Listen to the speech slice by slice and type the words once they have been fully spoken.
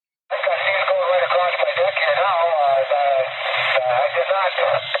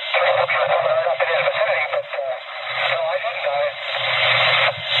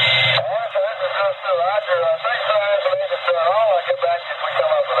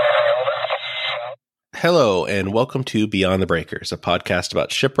Hello, and welcome to Beyond the Breakers, a podcast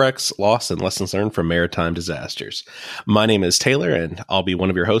about shipwrecks, loss, and lessons learned from maritime disasters. My name is Taylor, and I'll be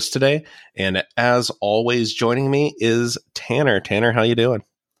one of your hosts today. And as always, joining me is Tanner. Tanner, how you doing?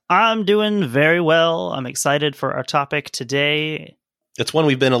 I'm doing very well. I'm excited for our topic today. It's one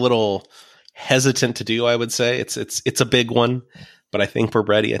we've been a little hesitant to do, I would say. It's a big one, but I think we're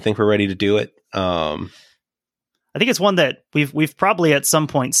ready. I think we're ready to do it. I think it's one that we've probably at some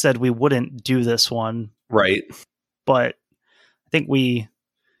point said we wouldn't do this one. Right. But I think we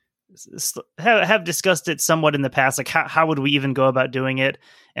have discussed it somewhat in the past. Like how would we even go about doing it?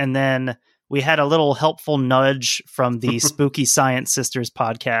 And then we had a little helpful nudge from the Spooky Science Sisters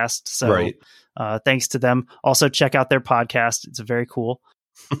podcast. So right. Thanks to them. Also check out their podcast. It's very cool.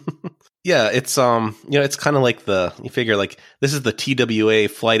 Yeah, it's it's kind of like you figure like this is the TWA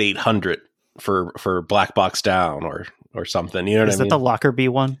Flight 800 for Black Box Down or something. You know what I mean? Is that the Lockerbie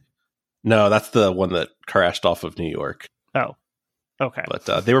one? No, that's the one that crashed off of New York. Oh, okay.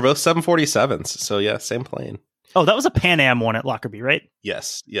 But they were both 747s, so yeah, same plane. Oh, that was a Pan Am one at Lockerbie, right?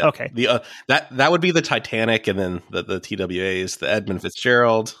 Yes. Yeah. Okay. The that would be the Titanic, and then the TWAs, the Edmund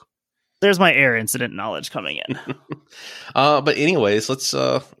Fitzgerald. There's my air incident knowledge coming in. But anyways, let's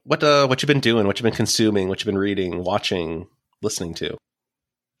what you been doing, what you been consuming, what you been reading, watching, listening to.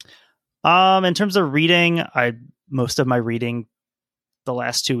 In terms of reading, most of my reading the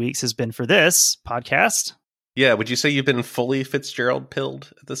last 2 weeks has been for this podcast. Yeah, would you say you've been fully Fitzgerald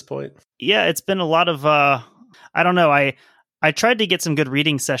pilled at this point? Yeah, it's been a lot of I don't know. I tried to get some good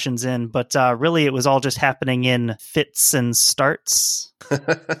reading sessions in, but really it was all just happening in fits and starts.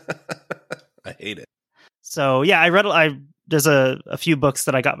 I hate it. So yeah, there's a few books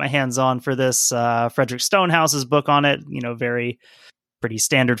that I got my hands on for this. Frederick Stonehouse's book on it, pretty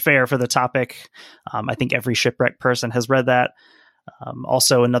standard fare for the topic. I think every shipwreck person has read that.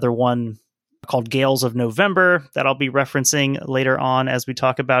 Also another one called Gales of November that I'll be referencing later on as we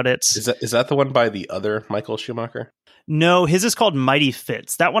talk about it. Is that the one by the other Michael Schumacher? No, his is called Mighty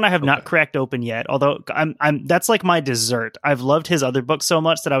Fitz. That one I have not cracked open yet, although I'm that's like my dessert. I've loved his other book so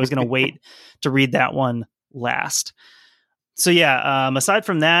much that I was going to wait to read that one last. So yeah, aside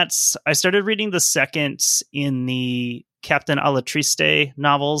from that, I started reading the second in the Captain Alatriste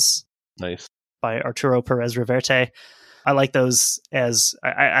novels. Nice. By Arturo Perez Reverte. I like those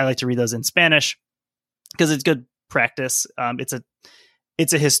I like to read those in Spanish because it's good practice.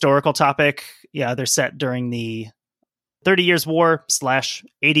 It's a historical topic. Yeah, they're set during the 30 Years War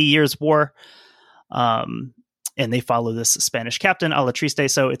 / 80 Years War. And they follow this Spanish captain, Alatriste.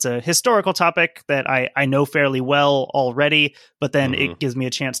 So it's a historical topic that I know fairly well already, but then it gives me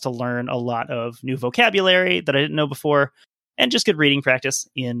a chance to learn a lot of new vocabulary that I didn't know before, and just good reading practice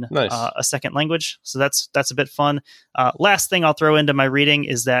in a second language. So that's a bit fun. Last thing I'll throw into my reading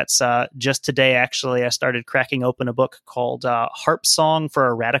is that just today, actually, I started cracking open a book called Harp Song for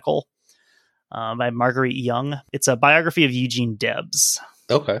a Radical by Marguerite Young. It's a biography of Eugene Debs.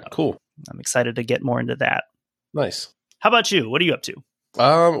 Okay, cool. I'm excited to get more into that. Nice. How about you? What are you up to?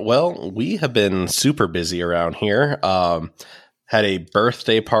 Well, we have been super busy around here. Had a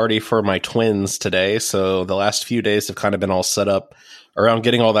birthday party for my twins today, so the last few days have kind of been all set up around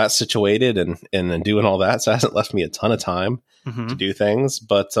getting all that situated and doing all that. So it hasn't left me a ton of time to do things.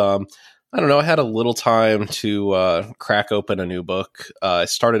 But I don't know. I had a little time to crack open a new book. I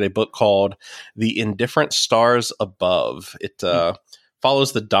started a book called The Indifferent Stars Above. It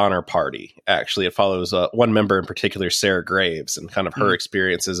follows the Donner Party, actually. It follows one member in particular, Sarah Graves, and kind of her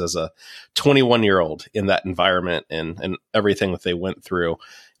experiences as a 21-year-old in that environment and everything that they went through.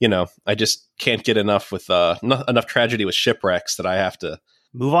 I just can't get enough with enough tragedy with shipwrecks that I have to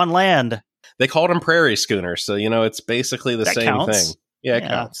move on land. They called them prairie schooners, so it's basically the same thing. Yeah, it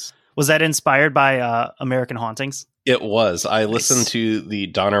counts. Was that inspired by American Hauntings? It was. I listened to the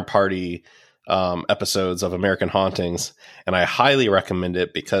Donner Party episodes of American Hauntings, and I highly recommend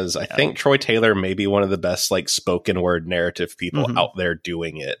it because I think Troy Taylor may be one of the best spoken word narrative people out there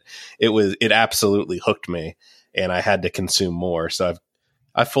doing it. It absolutely hooked me, and I had to consume more. So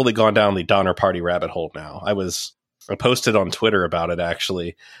I've fully gone down the Donner Party rabbit hole now. I posted on Twitter about it,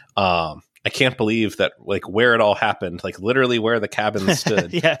 actually. I can't believe that where it all happened, literally where the cabin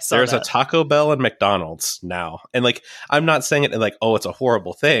stood. There's a Taco Bell and McDonald's now. And I'm not saying it it's a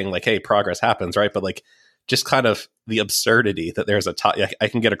horrible thing. Hey, progress happens, right? But just kind of the absurdity that there's I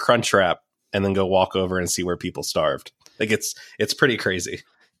can get a Crunch Wrap and then go walk over and see where people starved. It's pretty crazy.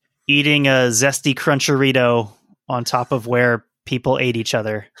 Eating a zesty Cruncherito on top of where people ate each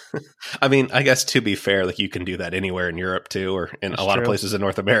other. I mean, I guess to be fair, like you can do that anywhere in Europe too, or in a lot of places in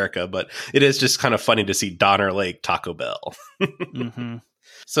North America, but it is just kind of funny to see Donner Lake Taco Bell. Mm-hmm.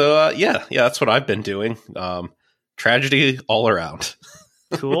 So yeah, that's what I've been doing. Tragedy all around.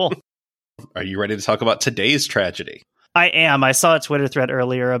 Cool. Are you ready to talk about today's tragedy? I am. I saw a Twitter thread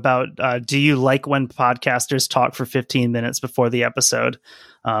earlier about, do you like when podcasters talk for 15 minutes before the episode?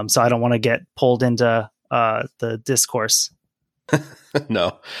 So I don't want to get pulled into the discourse.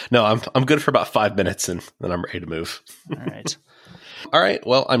 No, I'm good for about 5 minutes and then I'm ready to move. All right.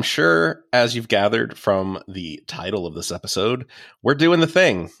 Well, I'm sure as you've gathered from the title of this episode, we're doing the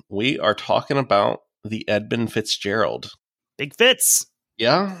thing. We are talking about the Edmund Fitzgerald. Big Fitz.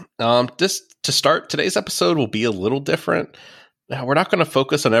 Yeah. Just to start, today's episode will be a little different. Now, we're not going to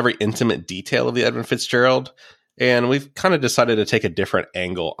focus on every intimate detail of the Edmund Fitzgerald, and we've kind of decided to take a different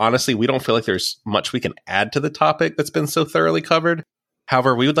angle. Honestly, we don't feel like there's much we can add to the topic that's been so thoroughly covered.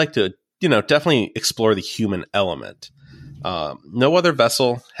 However, we would like to, definitely explore the human element. No other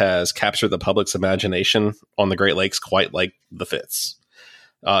vessel has captured the public's imagination on the Great Lakes quite like the Fitz.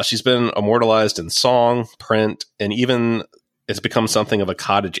 She's been immortalized in song, print, and even it's become something of a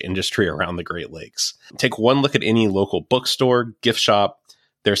cottage industry around the Great Lakes. Take one look at any local bookstore, gift shop.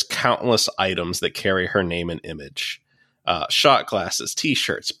 There's countless items that carry her name and image. Shot glasses,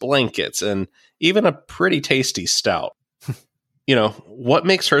 t-shirts, blankets, and even a pretty tasty stout. What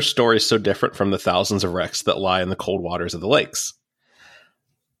makes her story so different from the thousands of wrecks that lie in the cold waters of the lakes?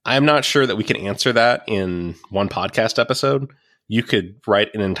 I'm not sure that we can answer that in one podcast episode. You could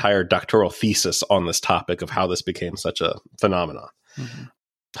write an entire doctoral thesis on this topic of how this became such a phenomenon. Mm-hmm.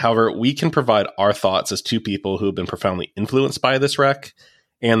 However, we can provide our thoughts as two people who have been profoundly influenced by this wreck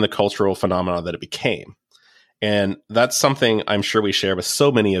and the cultural phenomena that it became. And that's something I'm sure we share with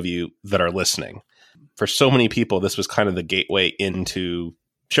so many of you that are listening. For so many people, this was kind of the gateway into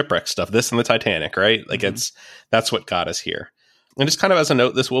shipwreck stuff. This and the Titanic, right? Like that's what got us here. And just kind of as a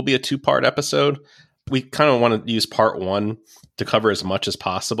note, this will be a 2-part episode. We kind of want to use part 1 to cover as much as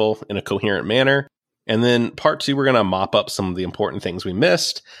possible in a coherent manner. And then part 2, we're going to mop up some of the important things we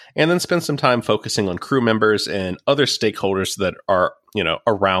missed and then spend some time focusing on crew members and other stakeholders that are,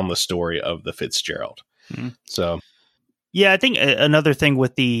 around the story of the Fitzgerald. Mm-hmm. So, yeah, I think another thing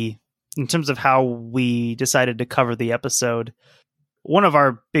in terms of how we decided to cover the episode, one of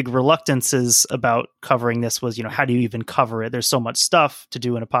our big reluctances about covering this was, how do you even cover it? There's so much stuff to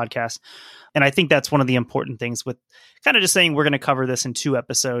do in a podcast. And I think that's one of the important things with kind of just saying we're going to cover this in 2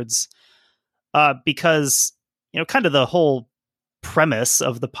 episodes because, kind of the whole premise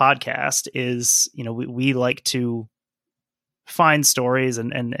of the podcast is, we like to find stories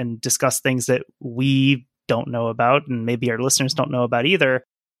and discuss things that we don't know about and maybe our listeners don't know about either,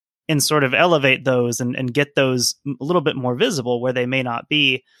 and sort of elevate those and get those a little bit more visible where they may not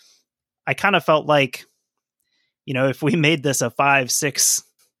be. I kind of felt like, if we made this a 5, 6,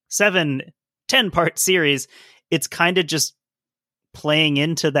 7, 10-part series, it's kind of just playing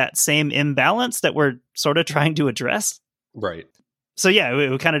into that same imbalance that we're sort of trying to address. Right. So yeah, it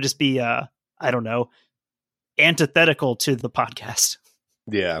would kind of just be, antithetical to the podcast.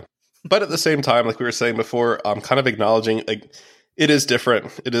 Yeah. But at the same time, like we were saying before, I'm kind of acknowledging, like, it is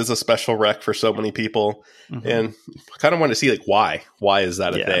different. It is a special wreck for so many people. Mm-hmm. And I kind of want to see, like, why? Why is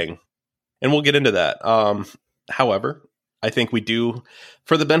that a thing? And we'll get into that. However, I think we do,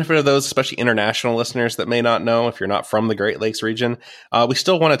 for the benefit of those, especially international listeners that may not know, if you're not from the Great Lakes region, we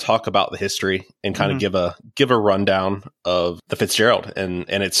still want to talk about the history and kind of give a rundown of the Fitzgerald and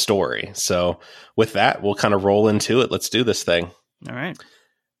its story. So with that, we'll kind of roll into it. Let's do this thing. All right.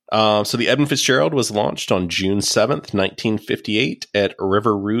 So the Edmund Fitzgerald was launched on June 7th, 1958 at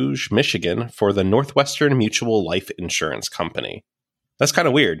River Rouge, Michigan for the Northwestern Mutual Life Insurance Company. That's kind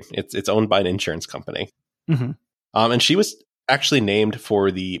of weird. It's owned by an insurance company. Mm-hmm. And she was actually named for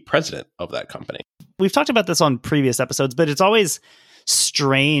the president of that company. We've talked about this on previous episodes, but it's always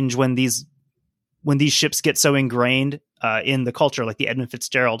strange when these ships get so ingrained in the culture, like the Edmund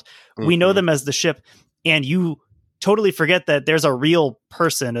Fitzgerald. Mm-hmm. We know them as the ship, and you totally forget that there's a real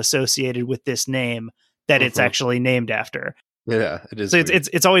person associated with this name that it's actually named after. Yeah, it is. So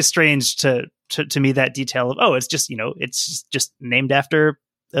it's always strange to me, that detail of, it's just, it's just named after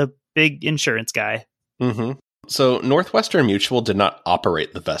a big insurance guy. Mm-hmm. So Northwestern Mutual did not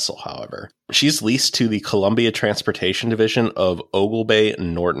operate the vessel, however. She's leased to the Columbia Transportation Division of Oglebay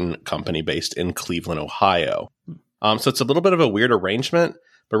Norton Company based in Cleveland, Ohio. So it's a little bit of a weird arrangement,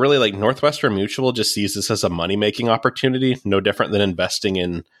 but really, like, Northwestern Mutual just sees this as a money-making opportunity, no different than investing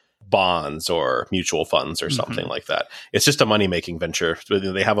in bonds or mutual funds or something like that. It's just a money-making venture.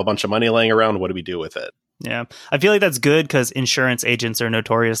 They have a bunch of money laying around. What do we do with it? Yeah. I feel like that's good because insurance agents are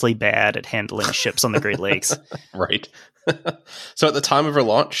notoriously bad at handling ships on the Great Lakes. Right. So at the time of her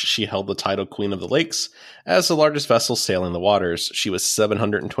launch, she held the title Queen of the Lakes as the largest vessel sailing the waters. She was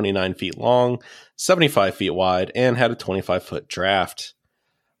 729 feet long, 75 feet wide, and had a 25-foot draft.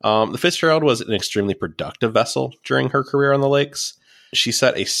 The Fitzgerald was an extremely productive vessel during her career on the lakes. She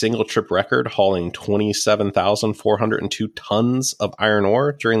set a single-trip record hauling 27,402 tons of iron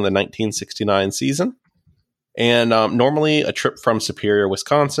ore during the 1969 season. And normally a trip from Superior,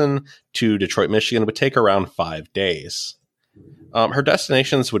 Wisconsin to Detroit, Michigan would take around 5 days. Her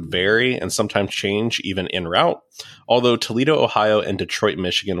destinations would vary and sometimes change even en route, although Toledo, Ohio and Detroit,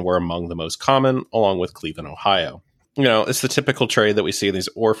 Michigan were among the most common, along with Cleveland, Ohio. You know, it's the typical trade that we see in these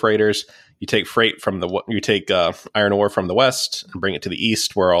ore freighters. You take freight from iron ore from the west and bring it to the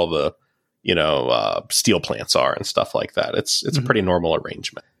east, where all the steel plants are and stuff like that. It's a pretty normal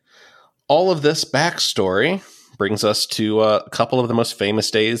arrangement. All of this backstory brings us to a couple of the most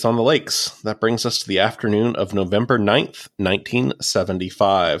famous days on the lakes. That brings us to the afternoon of November 9th,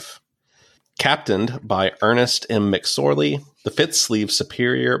 1975. Captained by Ernest M. McSorley, the Fitzsleeve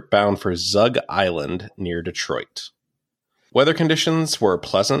Superior bound for Zug Island near Detroit. Weather conditions were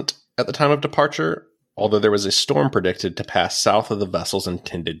pleasant at the time of departure, although there was a storm predicted to pass south of the vessel's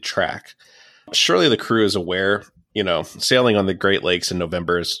intended track. Surely the crew is aware, sailing on the Great Lakes in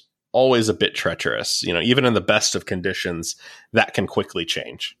November is always a bit treacherous. Even in the best of conditions, that can quickly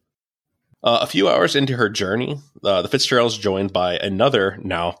change. A few hours into her journey, the Fitzgerald is joined by another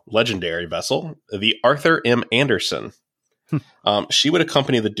now legendary vessel, the Arthur M. Anderson. She would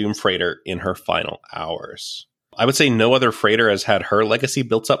accompany the doomed freighter in her final hours. I would say no other freighter has had her legacy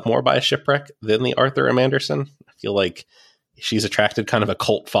built up more by a shipwreck than the Arthur M. Anderson. I feel like she's attracted kind of a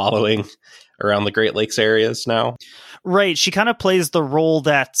cult following around the Great Lakes areas now. Right. She kind of plays the role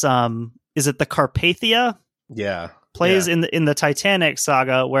that, is it the Carpathia? Yeah. Plays in the Titanic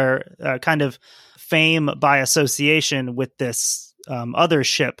saga, where kind of fame by association with this other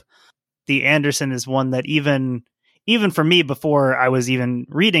ship. The Anderson is one that even for me, before I was even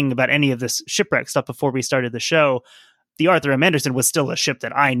reading about any of this shipwreck stuff, before we started the show, the Arthur M. Anderson was still a ship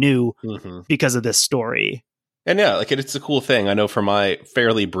that I knew because of this story. And yeah, it's a cool thing. I know from my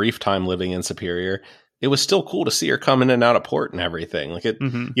fairly brief time living in Superior, it was still cool to see her come in and out of port and everything.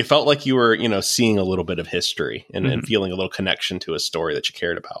 You felt like you were, seeing a little bit of history and feeling a little connection to a story that you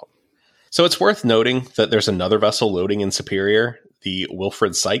cared about. So it's worth noting that there's another vessel loading in Superior, the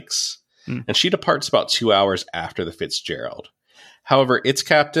Wilfred Sykes, and she departs about 2 hours after the Fitzgerald. However, its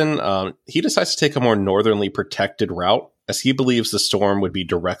captain, he decides to take a more northerly protected route, as he believes the storm would be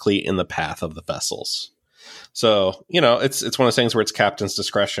directly in the path of the vessels. So, it's one of those things where it's captain's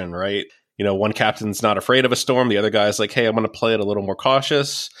discretion, right? One captain's not afraid of a storm. The other guy's like, hey, I'm going to play it a little more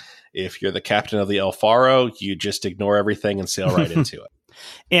cautious. If you're the captain of the El Faro, you just ignore everything and sail right into it.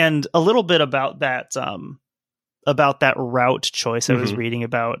 And a little bit about that route choice I was reading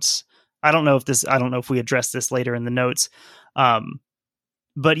about. I don't know if we address this later in the notes.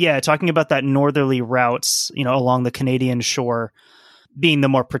 But yeah, talking about that northerly route, along the Canadian shore being the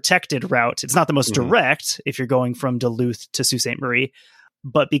more protected route. It's not the most direct if you're going from Duluth to Sault Ste. Marie,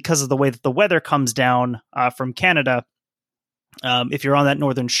 but because of the way that the weather comes down from Canada, if you're on that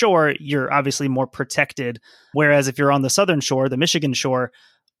northern shore, you're obviously more protected. Whereas if you're on the southern shore, the Michigan shore,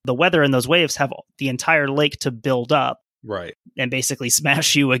 the weather and those waves have the entire lake to build up, right, and basically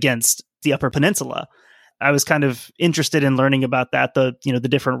smash you against the Upper Peninsula. I was kind of interested in learning about that, the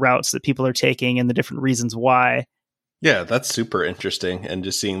different routes that people are taking and the different reasons why. Yeah, that's super interesting, and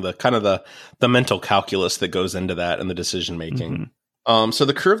just seeing the kind of the mental calculus that goes into that and the decision making. So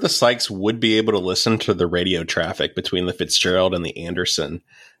the crew of the Sykes would be able to listen to the radio traffic between the Fitzgerald and the Anderson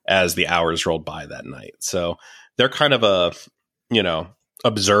as the hours rolled by that night. So they're kind of a,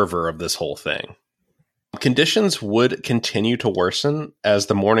 observer of this whole thing. Conditions would continue to worsen as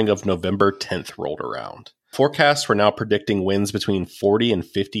the morning of November 10th rolled around. Forecasts were now predicting winds between 40 and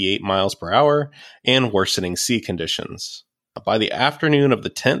 58 miles per hour and worsening sea conditions. By the afternoon of the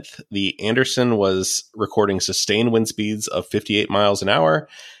 10th, the Anderson was recording sustained wind speeds of 58 miles an hour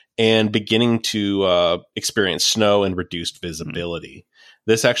and beginning to experience snow and reduced visibility.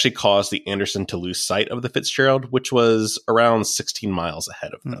 This actually caused the Anderson to lose sight of the Fitzgerald, which was around 16 miles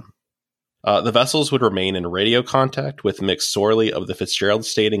ahead of them. The vessels would remain in radio contact with McSorley of the Fitzgerald,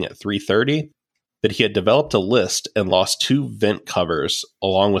 stating at 3:30 that he had developed a list and lost 2 vent covers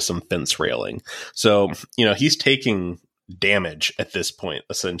along with some fence railing. So, he's taking damage at this point,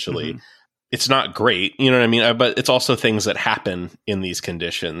 essentially. it's not great, you know what I mean? But it's also things that happen in these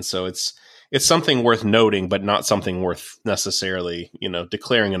conditions. So it's something worth noting, but not something worth necessarily,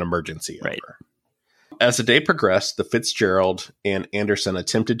 declaring an emergency Right. over. As the day progressed, the Fitzgerald and Anderson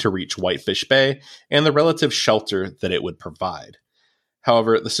attempted to reach Whitefish Bay and the relative shelter that it would provide.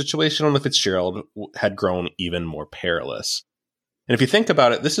 However, the situation on the Fitzgerald had grown even more perilous. And if you think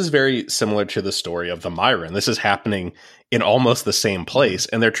about it, this is very similar to the story of the Myron. This is happening in almost the same place,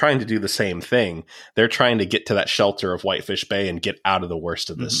 and they're trying to do the same thing. They're trying to get to that shelter of Whitefish Bay and get out of the worst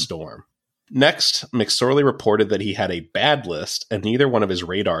of this storm. Next, McSorley reported that he had a bad list, and neither one of his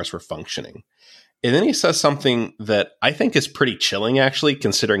radars were functioning. And then he says something that I think is pretty chilling, actually,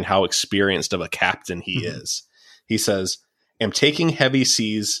 considering how experienced of a captain he is. He says, "Am taking heavy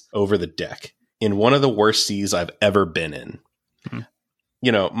seas over the deck in one of the worst seas I've ever been in."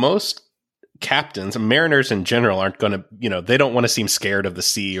 Most captains, mariners in general, aren't going to, they don't want to seem scared of the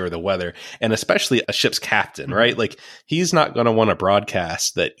sea or the weather, and especially a ship's captain, right? Like, he's not going to want to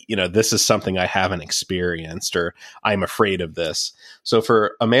broadcast that, this is something I haven't experienced or I'm afraid of this. So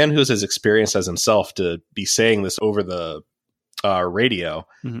for a man who's as experienced as himself to be saying this over the radio,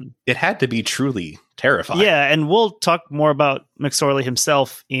 it had to be truly terrifying. Yeah, and we'll talk more about McSorley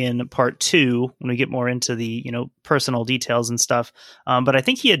himself in part 2 when we get more into the personal details and stuff. But I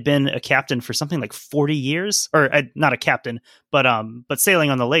think he had been a captain for something like 40 years, or not a captain, but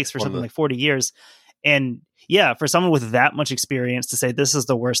sailing on the lakes for something like 40 years. And yeah, for someone with that much experience to say this is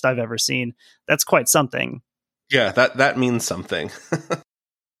the worst I've ever seen, that's quite something. Yeah, that means something.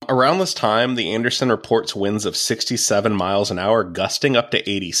 Around this time, the Anderson reports winds of 67 miles an hour, gusting up to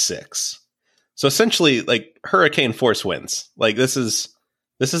 86. So essentially, like, hurricane force winds. Like, this is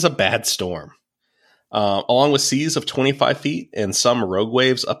a bad storm. Along with seas of 25 feet and some rogue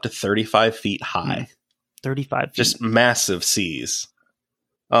waves up to 35 feet high. 35 feet. Just massive seas.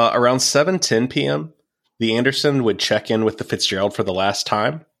 Around 7:10 p.m., the Anderson would check in with the Fitzgerald for the last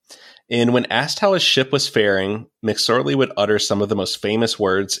time. And when asked how his ship was faring, McSorley would utter some of the most famous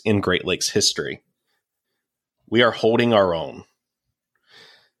words in Great Lakes history. "We are holding our own."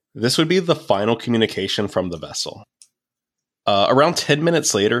 This would be the final communication from the vessel. Around 10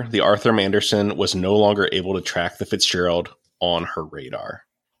 minutes later, the Arthur M. Anderson was no longer able to track the Fitzgerald on her radar.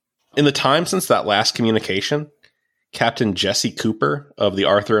 In the time since that last communication, Captain Jesse Cooper of the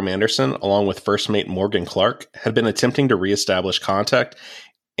Arthur M. Anderson, along with First Mate Morgan Clark, had been attempting to reestablish contact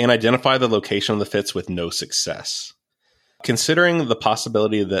and identify the location of the Fitz with no success. Considering the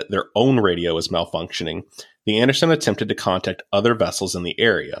possibility that their own radio was malfunctioning, the Anderson attempted to contact other vessels in the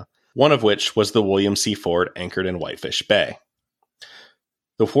area, one of which was the William C. Ford anchored in Whitefish Bay.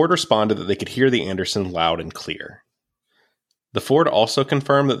 The Ford responded that they could hear the Anderson loud and clear. The Ford also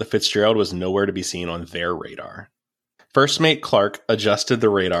confirmed that the Fitzgerald was nowhere to be seen on their radar. First Mate Clark adjusted the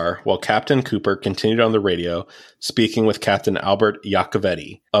radar while Captain Cooper continued on the radio, speaking with Captain Albert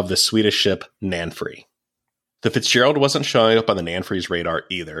Iacovetti of the Swedish ship Nanfree. The Fitzgerald wasn't showing up on the Nanfree's radar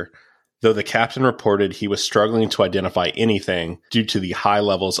either, though the captain reported he was struggling to identify anything due to the high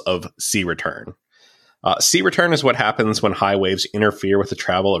levels of sea return. Sea return is what happens when high waves interfere with the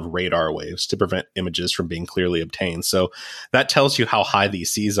travel of radar waves to prevent images from being clearly obtained. So that tells you how high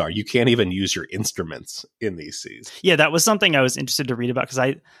these seas are. You can't even use your instruments in these seas. Yeah, that was something I was interested to read about because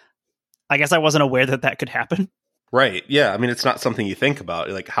I guess I wasn't aware that could happen. Right. Yeah. I mean, it's not something you think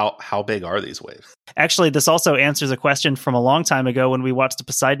about. Like, how big are these waves? Actually, this also answers a question from a long time ago when we watched the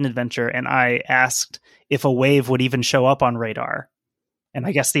Poseidon Adventure, and I asked if a wave would even show up on radar. And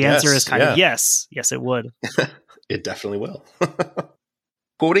I guess the answer is kind of yes. Yes, it would. It definitely will.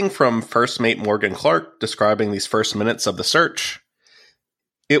 Quoting from First Mate Morgan Clark, describing these first minutes of the search,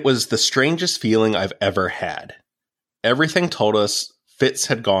 "It was the strangest feeling I've ever had. Everything told us Fitz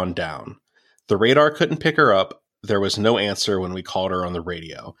had gone down. The radar couldn't pick her up. There was no answer when we called her on the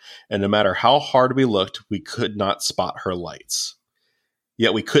radio. And no matter how hard we looked, we could not spot her lights.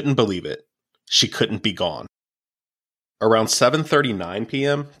 Yet we couldn't believe it. She couldn't be gone." Around 7:39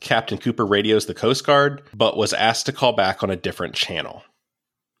 p.m., Captain Cooper radios the Coast Guard, but was asked to call back on a different channel.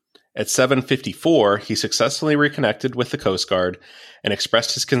 At 7:54, he successfully reconnected with the Coast Guard and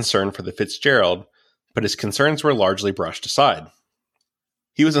expressed his concern for the Fitzgerald, but his concerns were largely brushed aside.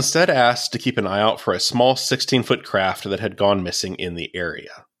 He was instead asked to keep an eye out for a small 16-foot craft that had gone missing in the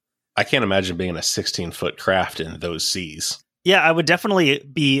area. I can't imagine being in a 16-foot craft in those seas. Yeah, I would definitely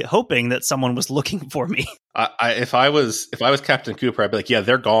be hoping that someone was looking for me. If I was Captain Cooper, I'd be like, yeah,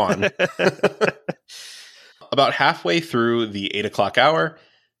 they're gone. About halfway through the 8 o'clock hour,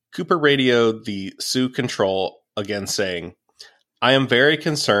 Cooper radioed the Sioux Control again saying, "I am very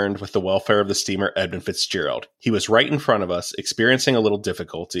concerned with the welfare of the steamer Edmund Fitzgerald. He was right in front of us, experiencing a little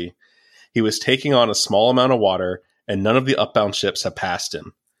difficulty. He was taking on a small amount of water, and none of the upbound ships have passed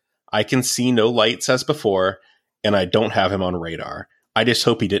him. I can see no lights as before, and I don't have him on radar. I just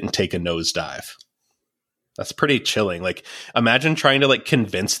hope he didn't take a nosedive. That's pretty chilling. Like, imagine trying to like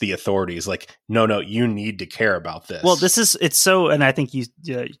convince the authorities, like, no, you need to care about this. Well, it's so, and I think you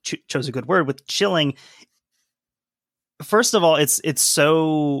chose a good word with chilling. First of all, it's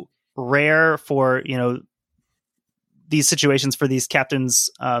so rare for, these situations for these captains,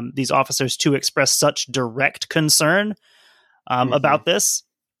 these officers to express such direct concern about this.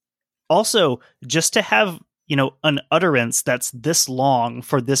 Also, just to have, an utterance that's this long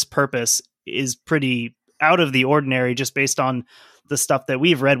for this purpose is pretty out of the ordinary, just based on the stuff that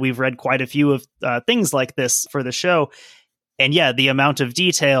we've read. We've read quite a few of things like this for the show. And yeah, the amount of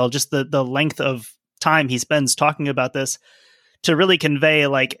detail, just the length of time he spends talking about this to really convey,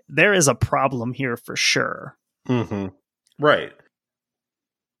 like, there is a problem here for sure. Mm-hmm. Right.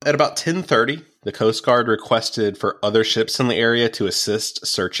 At about 10:30, the Coast Guard requested for other ships in the area to assist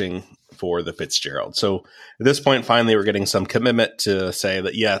searching for the Fitzgerald. So at this point, finally, we're getting some commitment to say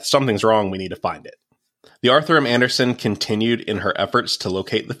that, yeah, something's wrong. We need to find it. The Arthur M. Anderson continued in her efforts to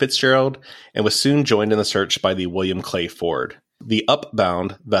locate the Fitzgerald and was soon joined in the search by the William Clay Ford. The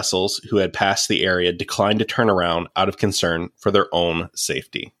upbound vessels who had passed the area declined to turn around out of concern for their own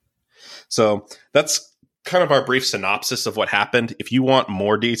safety. So that's kind of our brief synopsis of what happened. If you want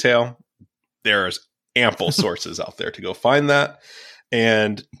more detail, there's ample sources out there to go find that.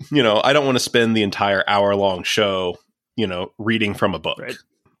 And, I don't want to spend the entire hour-long show, reading from a book. Right.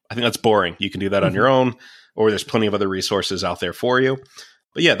 I think that's boring. You can do that on your own, or there's plenty of other resources out there for you.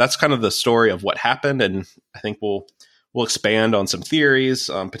 But yeah, that's kind of the story of what happened. And I think we'll expand on some theories,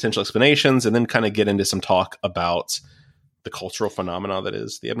 potential explanations, and then kind of get into some talk about the cultural phenomena that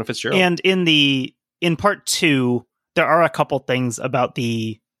is the Edmund Fitzgerald. And in part 2, there are a couple things about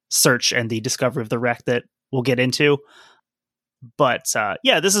the search and the discovery of the wreck that we'll get into. But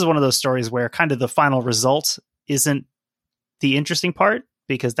this is one of those stories where kind of the final result isn't the interesting part,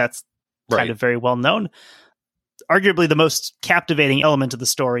 because that's kind of very well known. Arguably, the most captivating element of the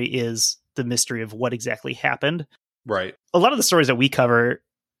story is the mystery of what exactly happened. Right. A lot of the stories that we cover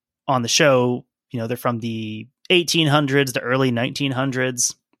on the show, they're from the 1800s, the early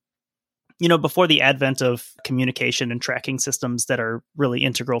 1900s, before the advent of communication and tracking systems that are really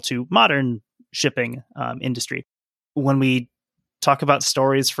integral to modern shipping industry. When we talk about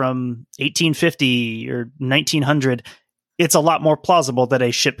stories from 1850 or 1900, it's a lot more plausible that a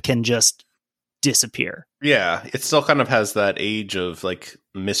ship can just disappear. Yeah, it still kind of has that age of like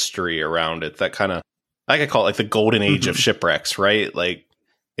mystery around it, that kind of, I could call it like the golden age of shipwrecks, right? Like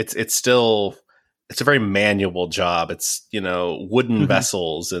it's a very manual job. It's, wooden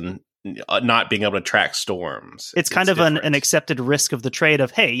vessels and not being able to track storms. It's kind of an accepted risk of the trade of,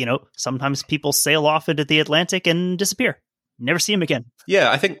 hey, sometimes people sail off into the Atlantic and disappear. Never see them again.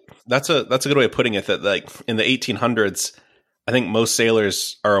 Yeah, I think that's a good way of putting it, that like in the 1800s, I think most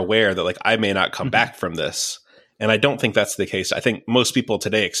sailors are aware that like I may not come back from this. And I don't think that's the case. I think most people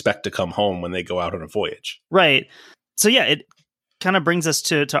today expect to come home when they go out on a voyage. Right. So yeah, it kind of brings us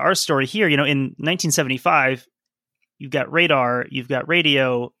to our story here. In 1975, you've got radar, you've got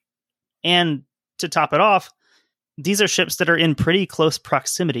radio, and to top it off, these are ships that are in pretty close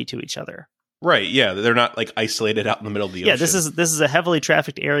proximity to each other. Right. Yeah. They're not like isolated out in the middle of the ocean. Yeah. This is a heavily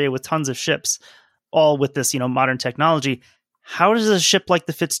trafficked area with tons of ships, all with this, modern technology. How does a ship like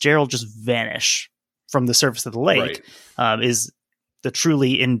the Fitzgerald just vanish from the surface of the lake? Right. Is the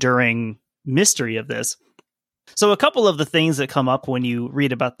truly enduring mystery of this. So a couple of the things that come up when you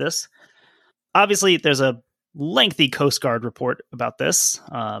read about this, obviously there's a lengthy Coast Guard report about this,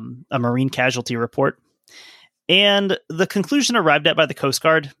 a marine casualty report. And the conclusion arrived at by the Coast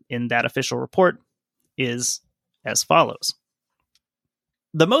Guard in that official report is as follows.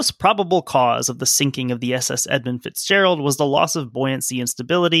 The most probable cause of the sinking of the SS Edmund Fitzgerald was the loss of buoyancy and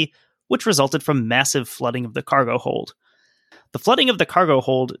stability, which resulted from massive flooding of the cargo hold. The flooding of the cargo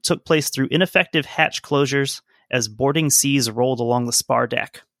hold took place through ineffective hatch closures as boarding seas rolled along the spar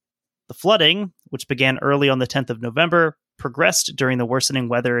deck. The flooding, which began early on the 10th of November, progressed during the worsening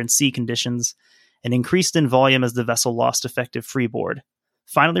weather and sea conditions, and increased in volume as the vessel lost effective freeboard,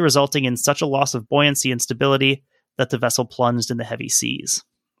 finally resulting in such a loss of buoyancy and stability that the vessel plunged in the heavy seas.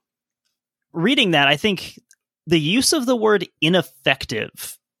 Reading that, I think the use of the word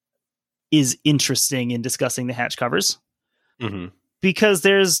ineffective is interesting in discussing the hatch covers, because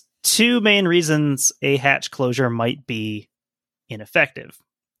there's two main reasons a hatch closure might be ineffective.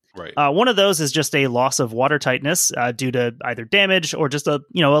 Right. One of those is just a loss of water tightness due to either damage or just a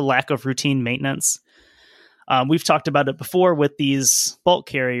lack of routine maintenance. We've talked about it before with these bulk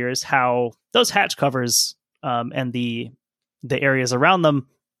carriers, how those hatch covers and the areas around them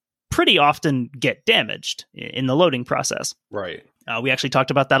pretty often get damaged in the loading process. Right. We actually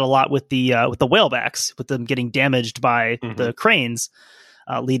talked about that a lot with the whalebacks, with them getting damaged by the cranes,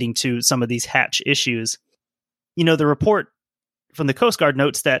 leading to some of these hatch issues. The report from the Coast Guard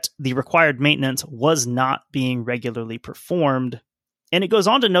notes that the required maintenance was not being regularly performed. And it goes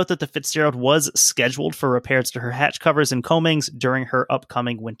on to note that the Fitzgerald was scheduled for repairs to her hatch covers and coamings during her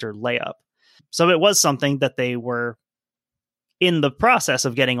upcoming winter layup. So it was something that they were in the process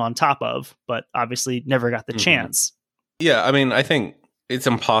of getting on top of, but obviously never got the chance. Yeah, I mean, I think it's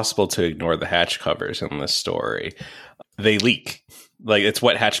impossible to ignore the hatch covers in this story. They leak. Like, it's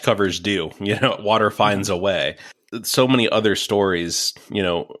what hatch covers do. Water finds a way. So many other stories,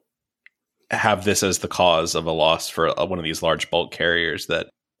 have this as the cause of a loss for one of these large bulk carriers, that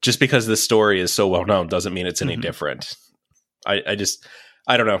just because this story is so well known doesn't mean it's any different. I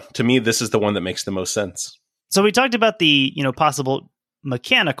don't know. To me, this is the one that makes the most sense. So we talked about the, possible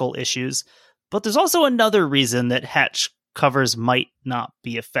mechanical issues, but there's also another reason that hatch covers might not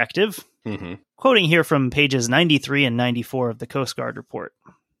be effective. Quoting here from pages 93 and 94 of the Coast Guard report.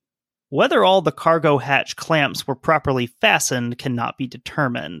 Whether all the cargo hatch clamps were properly fastened cannot be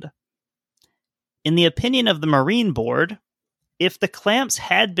determined. In the opinion of the Marine Board, if the clamps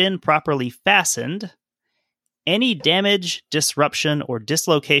had been properly fastened, any damage, disruption, or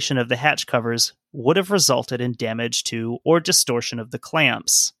dislocation of the hatch covers would have resulted in damage to or distortion of the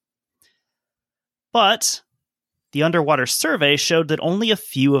clamps. But the underwater survey showed that only a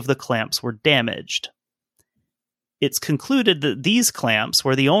few of the clamps were damaged. It's concluded that these clamps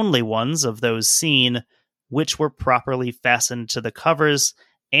were the only ones of those seen which were properly fastened to the covers,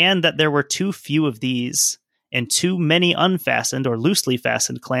 and that there were too few of these and too many unfastened or loosely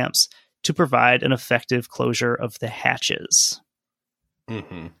fastened clamps to provide an effective closure of the hatches.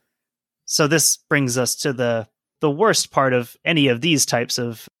 So this brings us to the worst part of any of these types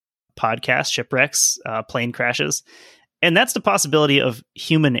of podcasts, shipwrecks, plane crashes, and that's the possibility of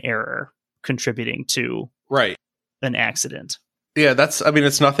human error contributing to an accident. Yeah,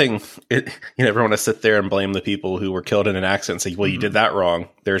 it's nothing. You never want to sit there and blame the people who were killed in an accident and say, well, you did that wrong.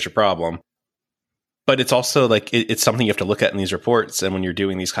 There's your problem. But it's also like, it's something you have to look at in these reports. And when you're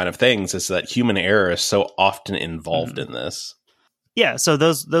doing these kind of things, is that human error is so often involved in this. Yeah. So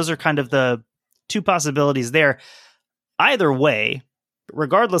those are kind of the two possibilities there. Either way,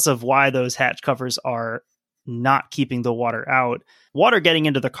 regardless of why those hatch covers are not keeping the water out, water getting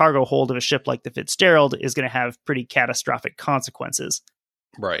into the cargo hold of a ship like the Fitzgerald is going to have pretty catastrophic consequences.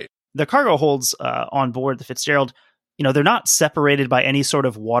 Right. The cargo holds on board the Fitzgerald, they're not separated by any sort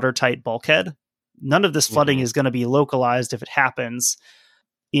of watertight bulkhead. None of this flooding is going to be localized if it happens.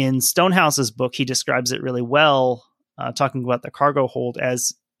 In Stonehouse's book, he describes it really well, talking about the cargo hold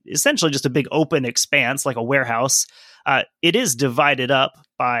as essentially just a big open expanse, like a warehouse. It is divided up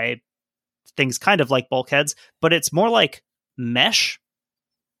by things kind of like bulkheads, but it's more like mesh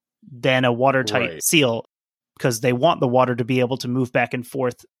than a watertight seal, because they want the water to be able to move back and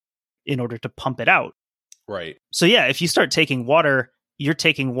forth in order to pump it out. Right. So yeah, if you start taking water, you're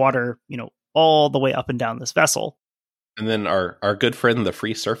taking water, all the way up and down this vessel. And then our good friend, the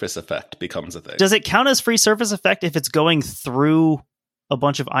free surface effect, becomes a thing. Does it count as free surface effect if it's going through a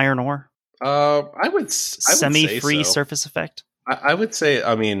bunch of iron ore? I would semi-free surface effect. I would say,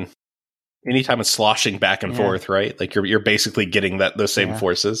 anytime it's sloshing back and forth, right? Like you're basically getting those same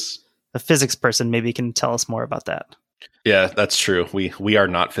forces. A physics person maybe can tell us more about that. Yeah, that's true. We are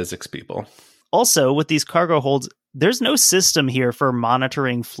not physics people. Also, with these cargo holds, there's no system here for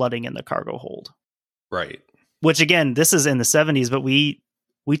monitoring flooding in the cargo hold. Right. Which again, this is in the 70s, but we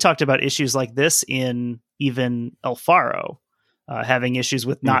talked about issues like this in even El Faro, having issues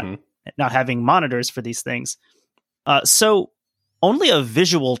with not having monitors for these things. So only a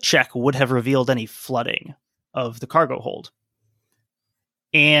visual check would have revealed any flooding of the cargo hold.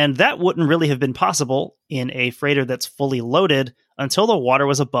 And that wouldn't really have been possible in a freighter that's fully loaded until the water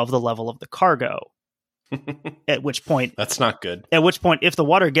was above the level of the cargo. At which point... That's not good. At which point, if the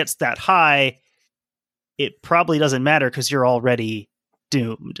water gets that high, it probably doesn't matter because you're already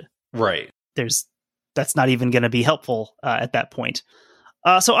doomed. Right. That's not even going to be helpful at that point.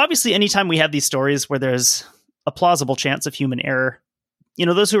 So obviously, anytime we have these stories where there's a plausible chance of human error,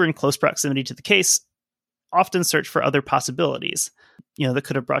 those who are in close proximity to the case often search for other possibilities, that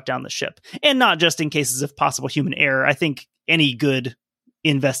could have brought down the ship. And not just in cases of possible human error. I think any good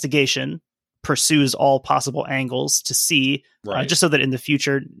investigation pursues all possible angles to see, just so that in the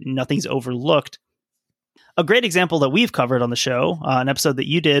future, nothing's overlooked. A great example that we've covered on the show, an episode that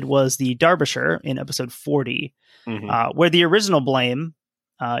you did, was the Derbyshire in episode 40, where the original blame,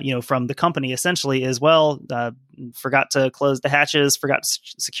 from the company essentially is, forgot to close the hatches, forgot to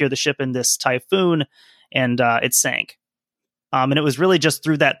secure the ship in this typhoon, and it sank. And it was really just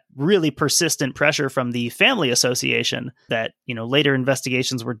through that really persistent pressure from the family association that, later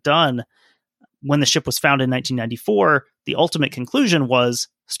investigations were done. When the ship was found in 1994, the ultimate conclusion was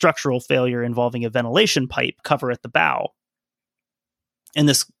structural failure involving a ventilation pipe cover at the bow. And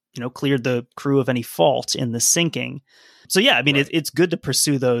this, cleared the crew of any fault in the sinking. So, yeah, I mean, right. It's good to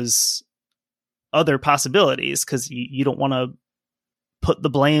pursue those other possibilities because you don't want to put the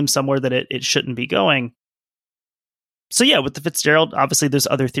blame somewhere that it shouldn't be going. So, yeah, with the Fitzgerald, obviously there's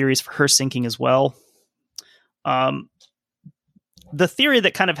other theories for her sinking as well. The theory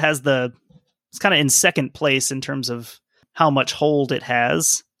that kind of it's kind of in second place in terms of how much hold it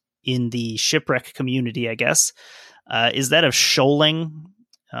has in the shipwreck community, I guess, is that of shoaling.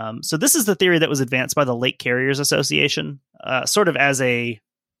 So this is the theory that was advanced by the Lake Carriers Association, sort of as a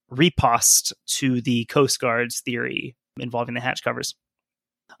riposte to the Coast Guard's theory involving the hatch covers.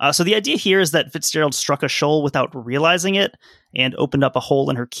 So the idea here is that Fitzgerald struck a shoal without realizing it and opened up a hole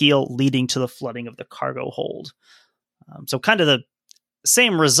in her keel, leading to the flooding of the cargo hold. So kind of the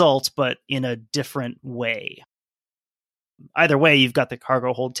same result, but in a different way. Either way, you've got the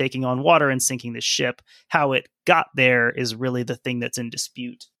cargo hold taking on water and sinking the ship. How it got there is really the thing that's in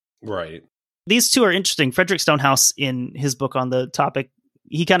dispute. Right. These two are interesting. Frederick Stonehouse, in his book on the topic,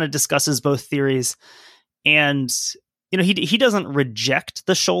 he kind of discusses both theories. And, he doesn't reject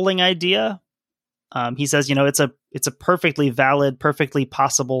the shoaling idea. He says, it's a perfectly valid, perfectly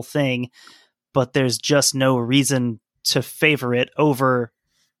possible thing, but there's just no reason to favor it over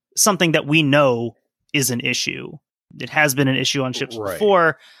something that we know is an issue. It has been an issue on ships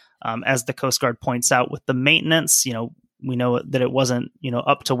before, as the Coast Guard points out with the maintenance. We know that it wasn't,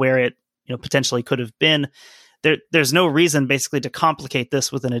 up to where it, potentially could have been. There's no reason basically to complicate this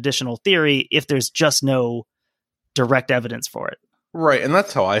with an additional theory if there's just no direct evidence for it. Right, and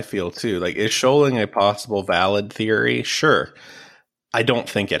that's how I feel too. Like, is shoaling a possible valid theory? Sure. I don't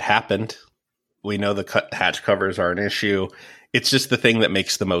think it happened. We know the hatch covers are an issue. It's just the thing that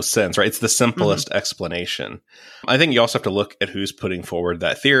makes the most sense, right? It's the simplest explanation. I think you also have to look at who's putting forward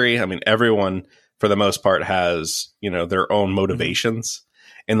that theory. I mean, everyone, for the most part, has, their own motivations.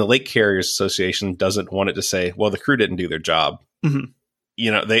 And the Lake Carriers Association doesn't want it to say, well, the crew didn't do their job.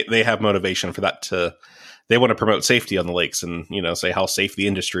 They have motivation for that they want to promote safety on the lakes and, say how safe the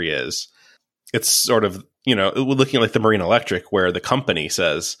industry is. It's sort of, looking at like the Marine Electric, where the company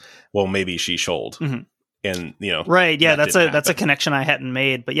says, well, maybe she shoaled. And, right. Yeah, that's a connection I hadn't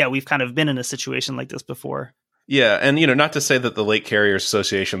made. But yeah, we've kind of been in a situation like this before. Yeah. And, not to say that the Lake Carriers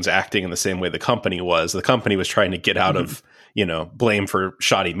Association's acting in the same way the company was. The company was trying to get out of, blame for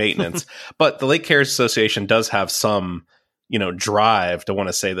shoddy maintenance. But the Lake Carriers Association does have some, drive to want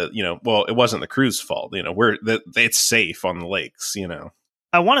to say that, well, it wasn't the crew's fault. It's safe on the lakes,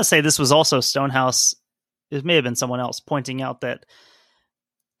 I want to say this was also Stonehouse. It may have been someone else pointing out that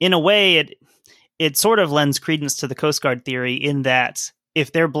in a way it sort of lends credence to the Coast Guard theory in that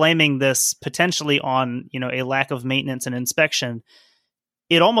if they're blaming this potentially on, a lack of maintenance and inspection,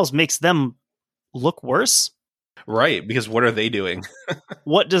 it almost makes them look worse. Right, because what are they doing?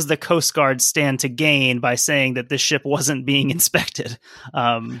 What does the Coast Guard stand to gain by saying that this ship wasn't being inspected?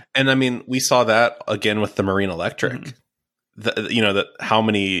 And I mean, we saw that again with the Marine Electric. That how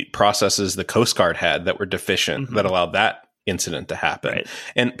many processes the Coast Guard had that were deficient that allowed that incident to happen. Right.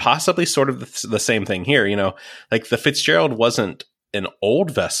 And possibly sort of the same thing here, like the Fitzgerald wasn't an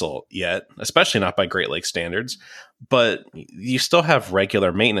old vessel yet, especially not by Great Lakes standards, but you still have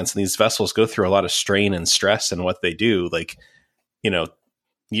regular maintenance, and these vessels go through a lot of strain and stress in what they do. Like,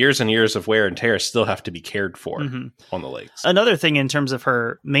 years and years of wear and tear still have to be cared for on the lakes. Another thing in terms of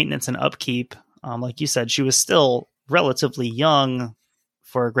her maintenance and upkeep, like you said, she was still relatively young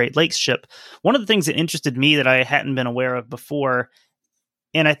for a Great Lakes ship. One of the things that interested me that I hadn't been aware of before,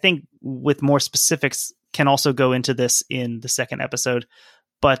 and I think with more specifics can also go into this in the second episode,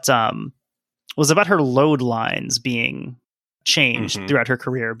 but was about her load lines being changed throughout her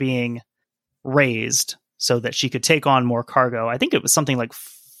career, being raised so that she could take on more cargo. I think it was something like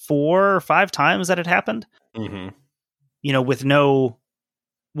 4 or 5 times that it happened, with no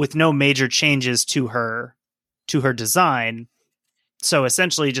major changes to her design. So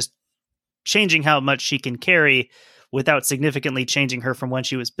essentially just changing how much she can carry without significantly changing her from when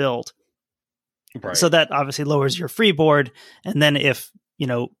she was built. Right. So that obviously lowers your freeboard. And then if,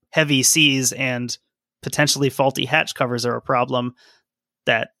 heavy seas and potentially faulty hatch covers are a problem,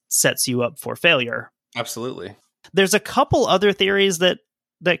 that sets you up for failure. Absolutely. There's a couple other theories that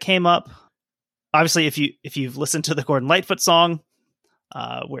came up. Obviously, if you've listened to the Gordon Lightfoot song,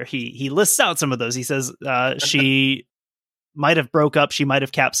 where he lists out some of those, he says she might have broke up, she might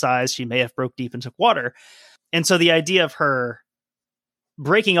have capsized, she may have broke deep and took water. And so the idea of her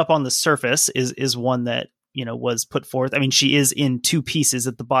breaking up on the surface is one that, you know, was put forth. I mean, she is in two pieces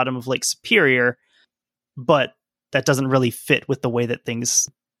at the bottom of Lake Superior, but that doesn't really fit with the way that things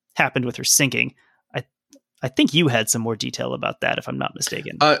happened with her sinking. I think you had some more detail about that, if I'm not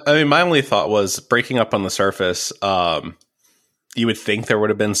mistaken. I mean, my only thought was breaking up on the surface. You would think there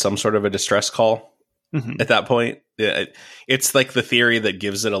would have been some sort of a distress call at that point. It's like the theory that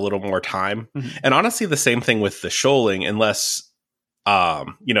gives it a little more time. And honestly, the same thing with the shoaling, unless,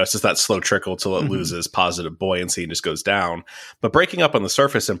 you know, it's just that slow trickle till it loses positive buoyancy and just goes down. But breaking up on the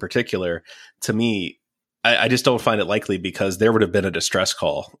surface in particular, to me, I just don't find it likely, because there would have been a distress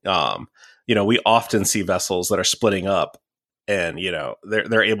call. You know, we often see vessels that are splitting up and, you know,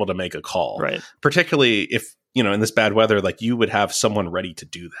 they're able to make a call, right? Particularly if, you know, in this bad weather, like you would have someone ready to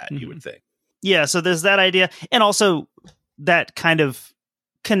do that, you would think. Yeah. So there's that idea. And also that kind of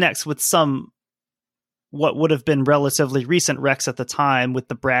connects with some, what would have been relatively recent wrecks at the time with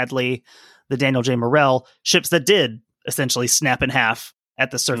the Bradley, the Daniel J. Morrell, ships that did essentially snap in half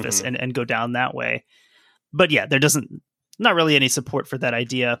at the surface and go down that way. But yeah, there not really any support for that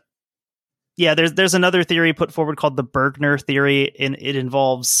idea. Yeah, there's another theory put forward called the Bergner theory, and it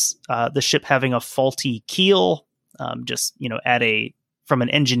involves the ship having a faulty keel. Just, you know, from an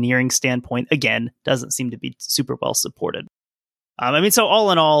engineering standpoint, again, doesn't seem to be super well supported. I mean, so all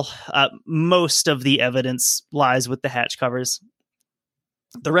in all, most of the evidence lies with the hatch covers.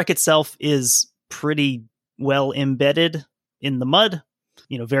 The wreck itself is pretty well embedded in the mud.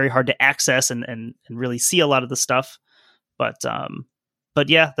 You know, very hard to access and really see a lot of the stuff. But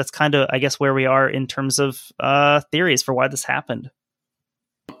yeah, that's kind of, I guess, where we are in terms of theories for why this happened.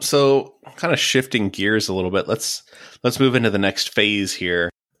 So kind of shifting gears a little bit, let's move into the next phase here.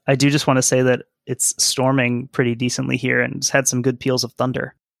 I do just want to say that it's storming pretty decently here and it's had some good peals of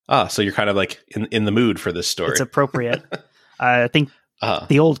thunder. So you're kind of like in the mood for this story. It's appropriate. I think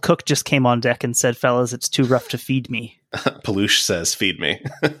the old cook just came on deck and said, fellas, it's too rough to feed me. Peluche says, feed me.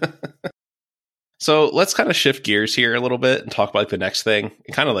 So let's kind of shift gears here a little bit and talk about like the next thing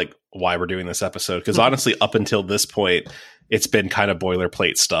and kind of like why we're doing this episode. Because honestly, up until this point, it's been kind of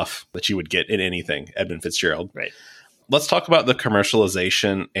boilerplate stuff that you would get in anything Edmund Fitzgerald. Right. Let's talk about the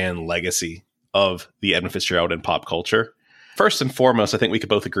commercialization and legacy of the Edmund Fitzgerald in pop culture. First and foremost, I think we could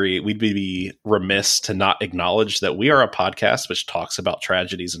both agree we'd be remiss to not acknowledge that we are a podcast which talks about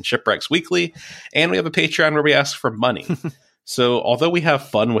tragedies and shipwrecks weekly, and we have a Patreon where we ask for money. So although we have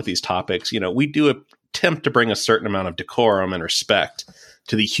fun with these topics, you know, we do attempt to bring a certain amount of decorum and respect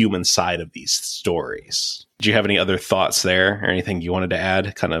to the human side of these stories. Do you have any other thoughts there or anything you wanted to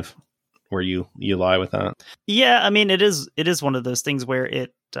add, kind of where you lie with that? Yeah, I mean, it is one of those things where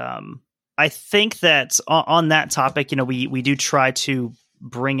it, I think that on that topic, you know, we do try to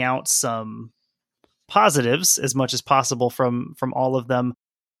bring out some positives as much as possible from all of them.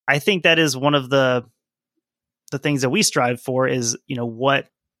 I think that is one of the things that we strive for is, you know, what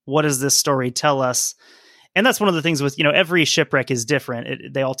does this story tell us? And that's one of the things with, you know, every shipwreck is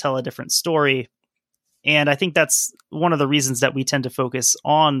different. They all tell a different story. And I think that's one of the reasons that we tend to focus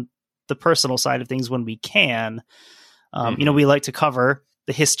on the personal side of things when we can. You know, we like to cover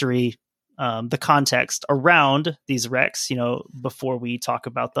the history, the context around these wrecks, you know, before we talk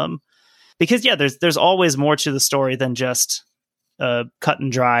about them. Because yeah, there's always more to the story than just cut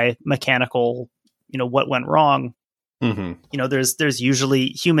and dry mechanical, you know, what went wrong. You know, there's usually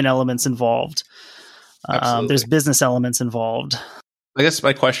human elements involved. There's business elements involved. I guess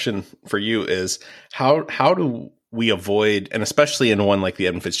my question for you is how do we avoid, and especially in one like the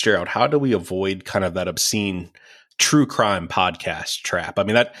Edmund Fitzgerald, how do we avoid kind of that obscene true crime podcast trap? I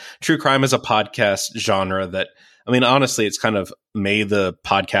mean, that true crime is a podcast genre that, I mean, honestly, it's kind of made the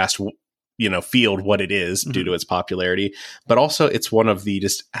podcast, you know, field what it is due to its popularity, but also it's one of the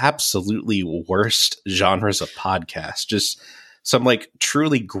just absolutely worst genres of podcasts. Just some like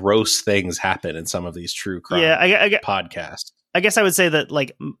truly gross things happen in some of these true crime podcasts. I guess I would say that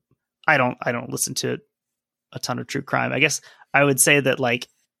like, I don't listen to a ton of true crime. I guess I would say that like,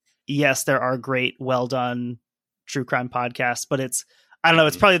 yes, there are great, well done true crime podcasts, but it's, I don't know,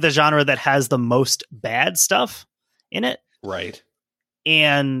 it's probably the genre that has the most bad stuff in it. Right.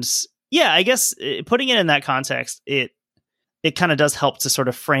 And yeah, I guess putting it in that context, it kind of does help to sort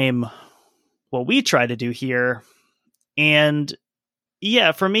of frame what we try to do here. And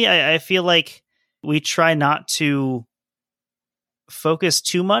yeah, for me, I feel like we try not to focus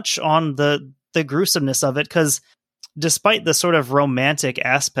too much on the the gruesomeness of it, because despite the sort of romantic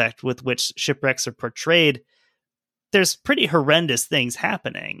aspect with which shipwrecks are portrayed, there's pretty horrendous things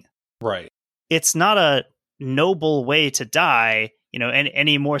happening. Right. It's not a noble way to die,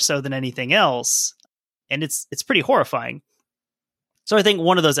 any more so than anything else. And it's pretty horrifying. So I think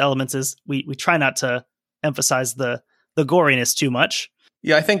one of those elements is we try not to emphasize the goriness too much.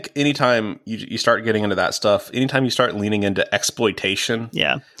 Yeah, I think anytime you start getting into that stuff, anytime you start leaning into exploitation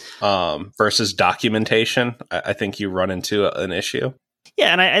versus documentation, I think you run into an issue. Yeah,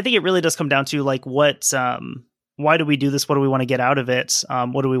 and I think it really does come down to like why do we do this? What do we want to get out of it?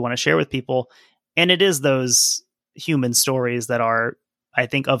 What do we want to share with people? And it is those human stories that are, I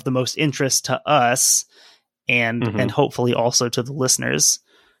think, of the most interest to us and hopefully also to the listeners.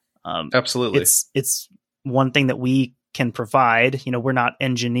 Absolutely. It's one thing that we can provide. We're not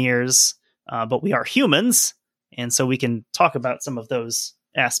engineers, but we are humans. And so we can talk about some of those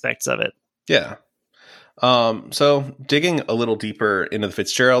aspects of it. Yeah. So digging a little deeper into the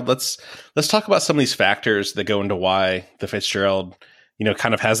Fitzgerald, let's talk about some of these factors that go into why the Fitzgerald,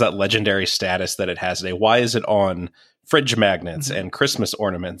 kind of has that legendary status that it has today. Why is it on fridge magnets and Christmas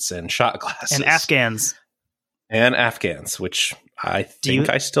ornaments and shot glasses and Afghans, which I think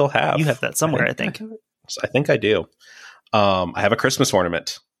I still have. You have that somewhere, I think. I think I do. I have a Christmas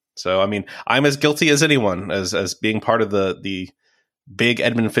ornament. So, I mean, I'm as guilty as anyone as being part of the big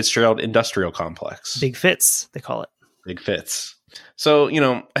Edmund Fitzgerald industrial complex. Big Fitz, they call it. Big Fitz. So,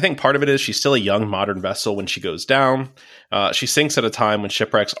 I think part of it is she's still a young modern vessel when she goes down. She sinks at a time when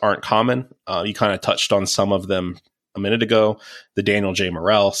shipwrecks aren't common. You kind of touched on some of them a minute ago. The Daniel J.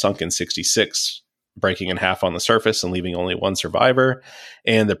 Morrell sunk in 1966, breaking in half on the surface and leaving only one survivor.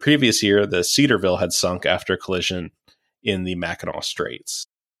 And the previous year, the Cedarville had sunk after a collision in the Mackinac Straits.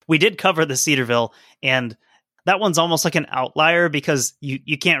 We did cover the Cedarville, and that one's almost like an outlier because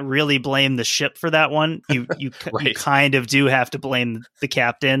you can't really blame the ship for that one. You right. You kind of do have to blame the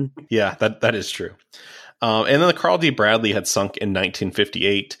captain. Yeah, that is true. And then the Carl D. Bradley had sunk in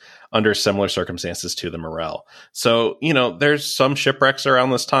 1958 under similar circumstances to the Morrell. So, there's some shipwrecks around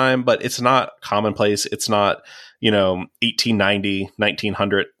this time, but it's not commonplace. It's not, 1890,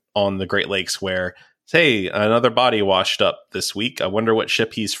 1900 on the Great Lakes where, hey, another body washed up this week. I wonder what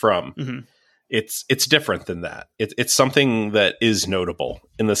ship he's from. Mm-hmm. It's different than that. It's something that is notable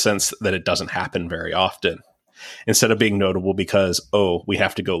in the sense that it doesn't happen very often. Instead of being notable because, we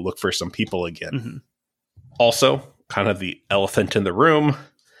have to go look for some people again. Mm-hmm. Also, kind of the elephant in the room,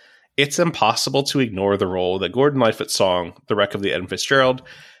 it's impossible to ignore the role that Gordon Lightfoot's song, The Wreck of the Edmund Fitzgerald,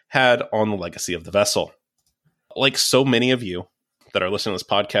 had on the legacy of the vessel. Like so many of you that are listening to this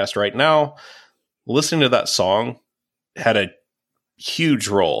podcast right now, listening to that song had a huge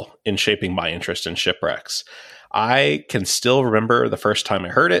role in shaping my interest in shipwrecks. I can still remember the first time I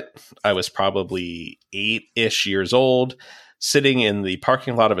heard it. I was probably 8-ish years old, sitting in the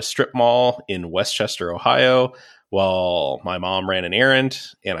parking lot of a strip mall in Westchester, Ohio, while my mom ran an errand,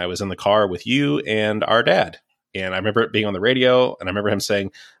 and I was in the car with you and our dad. And I remember it being on the radio, and I remember him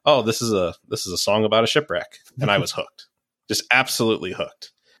saying, "Oh, this is a song about a shipwreck," and I was hooked, just absolutely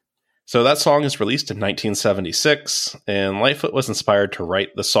hooked. So that song is released in 1976, and Lightfoot was inspired to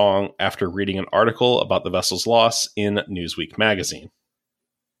write the song after reading an article about the vessel's loss in Newsweek magazine.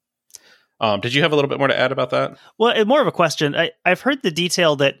 Did you have a little bit more to add about that? Well, more of a question. I've heard the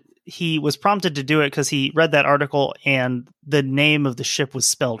detail that he was prompted to do it because he read that article and the name of the ship was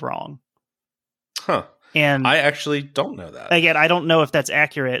spelled wrong. Huh. And I actually don't know that. Again, I don't know if that's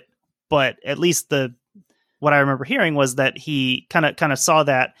accurate, but at least what I remember hearing was that he kind of saw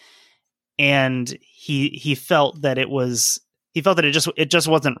that, and he felt that it just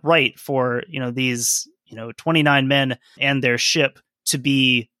wasn't right for these 29 men and their ship to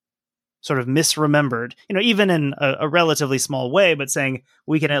be sort of misremembered, even in a relatively small way, but saying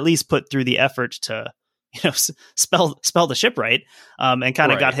we can at least put through the effort to spell the ship right, and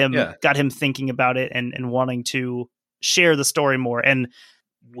kind of got him thinking about it and wanting to share the story more. And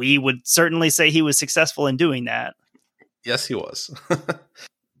we would certainly say he was successful in doing that. Yes, he was.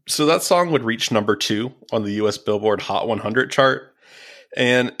 So that song would reach number 2 on the US Billboard Hot 100 chart.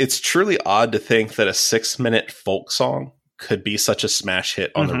 And it's truly odd to think that a 6-minute folk song could be such a smash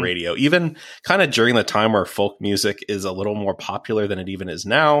hit on the radio, even kind of during the time where folk music is a little more popular than it even is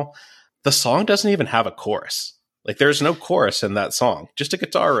now. The song doesn't even have a chorus. Like, there's no chorus in that song, just a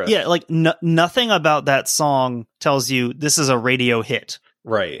guitar riff. Yeah, like nothing about that song tells you this is a radio hit.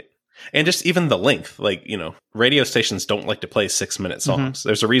 Right. And just even the length, like, radio stations don't like to play 6-minute songs. Mm-hmm.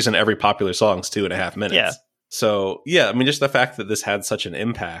 There's a reason every popular song's 2.5 minutes. Yeah. So, yeah, I mean, just the fact that this had such an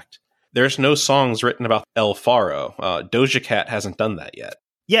impact. There's no songs written about El Faro. Doja Cat hasn't done that yet.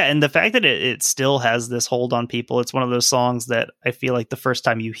 Yeah, and the fact that it still has this hold on people, it's one of those songs that I feel like the first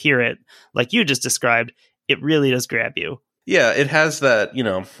time you hear it, like you just described, it really does grab you. Yeah, it has that,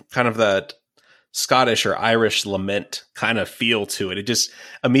 kind of that Scottish or Irish lament kind of feel to it. It just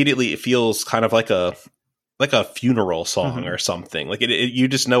immediately, it feels kind of like a funeral song or something. Like you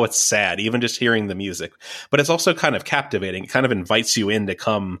just know it's sad, even just hearing the music. But it's also kind of captivating. It kind of invites you in to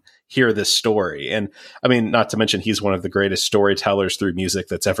come hear this story. And I mean, not to mention, he's one of the greatest storytellers through music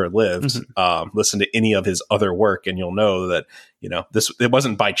that's ever lived. Listen to any of his other work, and you'll know that it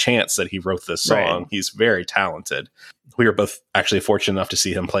wasn't by chance that he wrote this song. Right. He's very talented. We were both actually fortunate enough to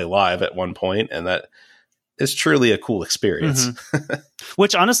see him play live at one point, and that is truly a cool experience.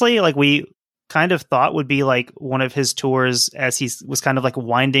 Which honestly, like we kind of thought would be like one of his tours as he was kind of like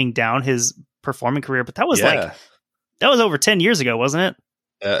winding down his performing career, but that was that was over 10 years ago, wasn't it?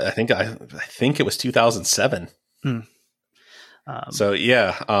 I think it was 2007. So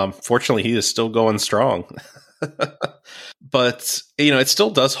yeah, fortunately he is still going strong. But it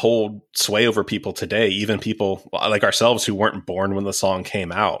still does hold sway over people today, even people like ourselves who weren't born when the song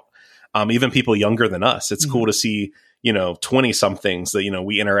came out. Even people younger than us. It's cool to see 20 somethings that,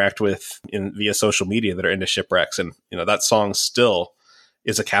 we interact with via social media that are into shipwrecks. And, that song still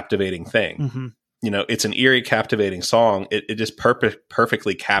is a captivating thing. It's an eerie, captivating song. It just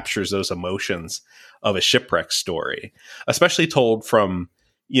perfectly captures those emotions of a shipwreck story, especially told from,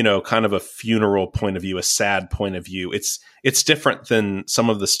 kind of a funeral point of view, a sad point of view. It's different than some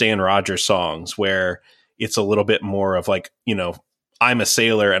of the Stan Rogers songs where it's a little bit more of like, I'm a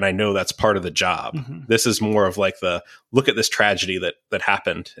sailor and I know that's part of the job. This is more of like the look at this tragedy that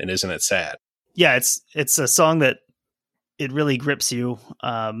happened, and isn't it sad? Yeah, it's a song that it really grips you.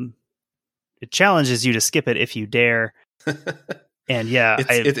 It challenges you to skip it if you dare. And yeah,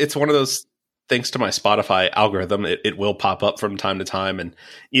 it's one of those, thanks to my Spotify algorithm, it will pop up from time to time. And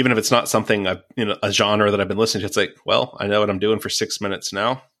even if it's not something a genre that I've been listening to, it's like, well, I know what I'm doing for 6 minutes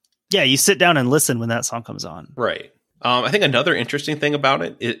now. Yeah, you sit down and listen when that song comes on. Right. I think another interesting thing about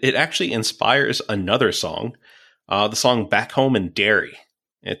it actually inspires another song, the song Back Home in Derry.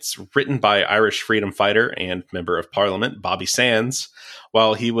 It's written by Irish freedom fighter and member of parliament Bobby Sands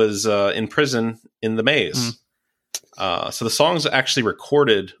while he was in prison in the Maze. So the song's actually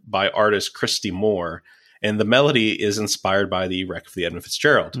recorded by artist Christy Moore, and the melody is inspired by the wreck of the Edmund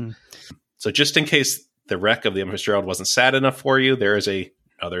Fitzgerald. So just in case the wreck of the Edmund Fitzgerald wasn't sad enough for you, there is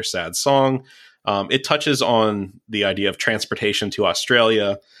another sad song. It touches on the idea of transportation to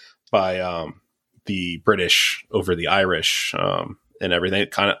Australia by the British over the Irish and everything,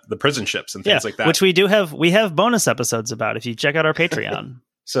 kind of the prison ships and things like that. Which we have bonus episodes about if you check out our Patreon.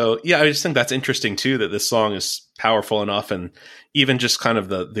 So yeah, I just think that's interesting too, that this song is powerful enough, and even just kind of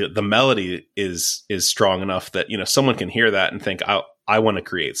the melody is strong enough that someone can hear that and think, I want to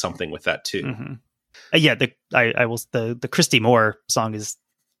create something with that too. The Christy Moore song is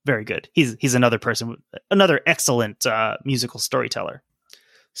very good. He's another excellent musical storyteller.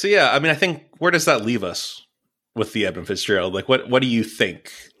 So yeah, I mean, I think, where does that leave us with the Edmund Fitzgerald? Like, what do you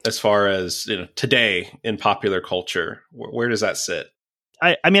think as far as today in popular culture? Where does that sit?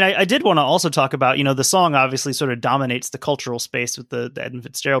 I did want to also talk about the song obviously sort of dominates the cultural space with the Edmund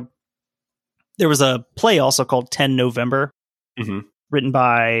Fitzgerald. There was a play also called 10 November, written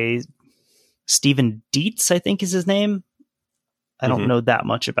by Stephen Dietz, I think is his name. I don't know that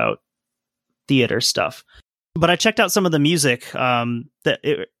much about theater stuff, but I checked out some of the music. That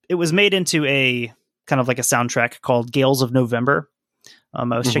it was made into a kind of like a soundtrack called Gales of November. I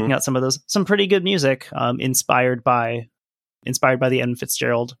was checking out some pretty good music, inspired by the Edmund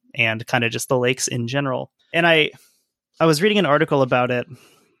Fitzgerald and kind of just the lakes in general. And I was reading an article about it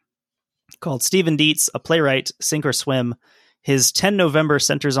called Stephen Dietz, a playwright, sink or swim. His 10 November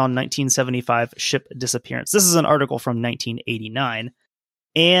centers on 1975 ship disappearance. This is an article from 1989.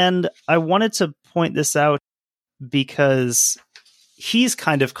 And I wanted to point this out because he's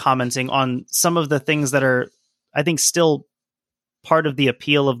kind of commenting on some of the things that are, I think, still part of the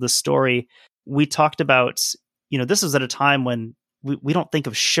appeal of the story. We talked about, this was at a time when we don't think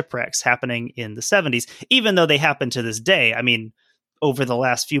of shipwrecks happening in the 70s, even though they happen to this day. I mean, over the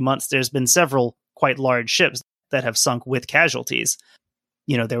last few months, there's been several quite large ships that have sunk with casualties.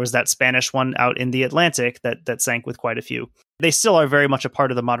 There was that Spanish one out in the Atlantic that sank with quite a few. They still are very much a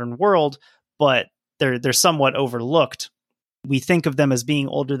part of the modern world, but they're somewhat overlooked. We think of them as being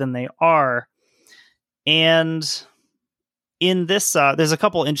older than they are. And in this, there's a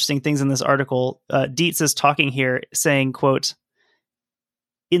couple interesting things in this article. Dietz is talking here saying, quote,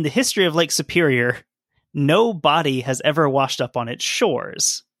 "In the history of Lake Superior, no body has ever washed up on its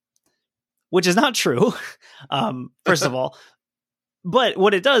shores," which is not true. First of all, But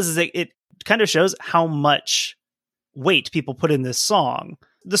what it does is it kind of shows how much weight people put in this song.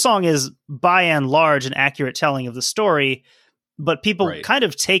 The song is by and large an accurate telling of the story, but people kind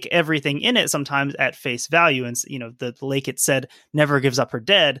of take everything in it sometimes at face value. And, the lake, it said, never gives up her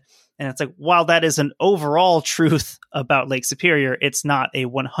dead. And it's like, while that is an overall truth about Lake Superior, it's not a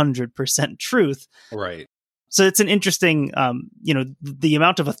 100% truth. Right. So it's an interesting, the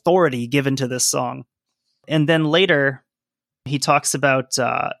amount of authority given to this song. And then later, he talks about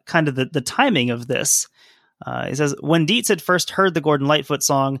kind of the timing of this. He says, when Dietz had first heard the Gordon Lightfoot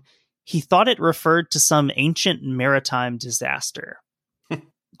song, he thought it referred to some ancient maritime disaster.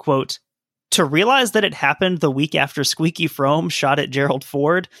 Quote, to realize that it happened the week after Squeaky Fromme shot at Gerald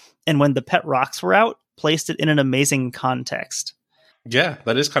Ford, and when the Pet Rocks were out, placed it in an amazing context. Yeah,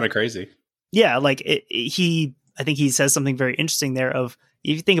 that is kind of crazy. Yeah, like I think he says something very interesting there of,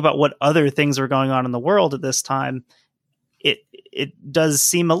 if you think about what other things were going on in the world at this time, it does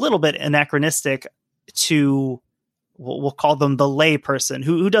seem a little bit anachronistic to, we'll call them the lay person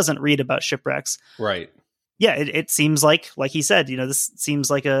who doesn't read about shipwrecks. Right. Yeah, it seems like he said, this seems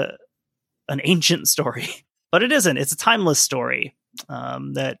like an ancient story, but it isn't. It's a timeless story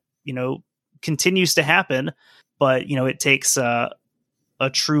that, continues to happen, but, it takes a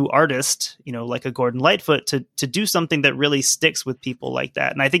true artist, like a Gordon Lightfoot to do something that really sticks with people like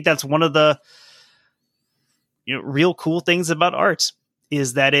that. And I think that's one of the, real cool things about art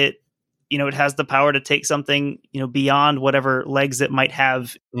is that it has the power to take something, beyond whatever legs it might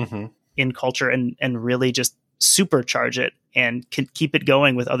have in culture and really just supercharge it and can keep it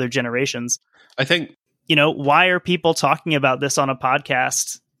going with other generations. I think, why are people talking about this on a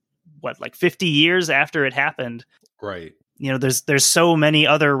podcast, like 50 years after it happened? Right. There's so many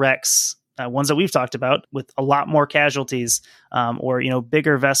other wrecks, ones that we've talked about with a lot more casualties, or,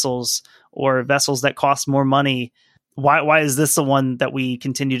 bigger vessels or vessels that cost more money. Why is this the one that we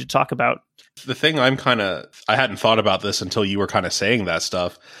continue to talk about? The thing I hadn't thought about this until you were kind of saying that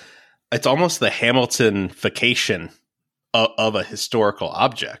stuff. It's almost the Hamiltonification of a historical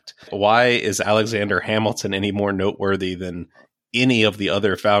object. Why is Alexander Hamilton any more noteworthy than any of the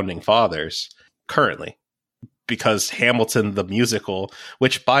other founding fathers currently? Because Hamilton, the musical,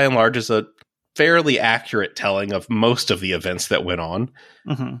 which by and large is a fairly accurate telling of most of the events that went on,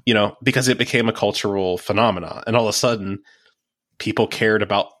 because it became a cultural phenomenon. And all of a sudden, people cared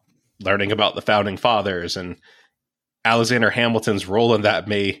about learning about the founding fathers, and Alexander Hamilton's role in that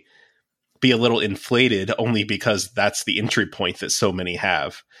may be a little inflated only because that's the entry point that so many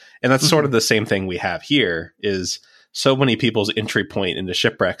have. And that's sort of the same thing we have here, is so many people's entry point into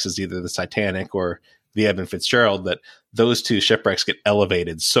shipwrecks is either the Titanic or the Edmund Fitzgerald, that those two shipwrecks get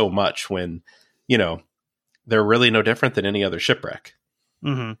elevated so much when, they're really no different than any other shipwreck,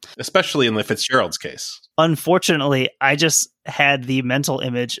 especially in the Fitzgerald's case. Unfortunately, I just had the mental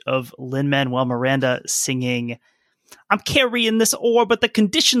image of Lin-Manuel Miranda singing, I'm carrying this ore, but the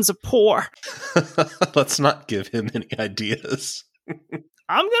conditions are poor. Let's not give him any ideas.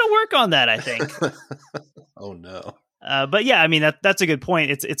 I'm going to work on that, I think. Oh, no. But yeah, I mean, that's a good point.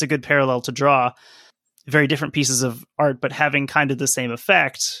 It's a good parallel to draw. Very different pieces of art, but having kind of the same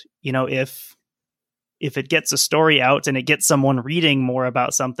effect. If it gets a story out and it gets someone reading more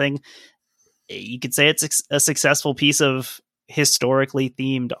about something, you could say it's a successful piece of historically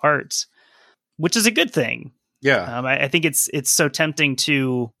themed art, which is a good thing. Yeah. I think it's so tempting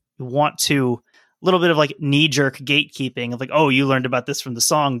to want to, a little bit of like knee-jerk gatekeeping of like, oh, you learned about this from the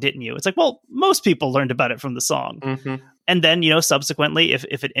song, didn't you? It's like, well, most people learned about it from the song. And then, subsequently,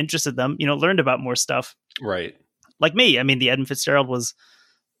 if it interested them, learned about more stuff. Right. Like me. I mean, the Edmund Fitzgerald was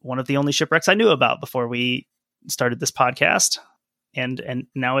one of the only shipwrecks I knew about before we started this podcast. And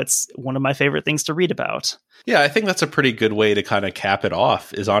now it's one of my favorite things to read about. Yeah, I think that's a pretty good way to kind of cap it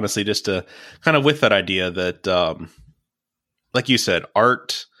off, is honestly just to kind of with that idea that, like you said,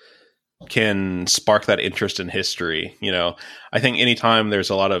 art can spark that interest in history. I think anytime there's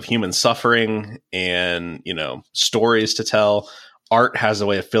a lot of human suffering and, stories to tell, art has a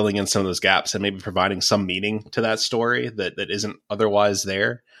way of filling in some of those gaps and maybe providing some meaning to that story that isn't otherwise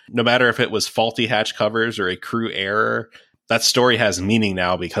there. No matter if it was faulty hatch covers or a crew error, that story has meaning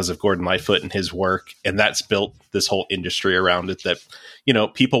now because of Gordon Lightfoot and his work. And that's built this whole industry around it that,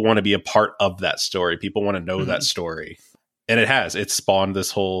 people want to be a part of that story. People want to know that story. And it's spawned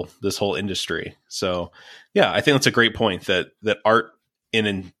this whole industry. So yeah, I think that's a great point that art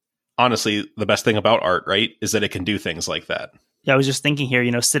honestly, the best thing about art, right, is that it can do things like that. Yeah. I was just thinking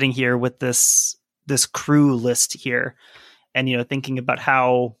here, sitting here with this crew list here and, thinking about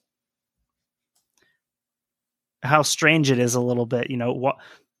how strange it is a little bit,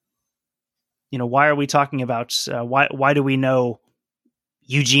 why are we talking about, why do we know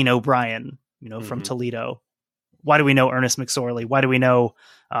Eugene O'Brien, from Toledo? Why do we know Ernest McSorley? Why do we know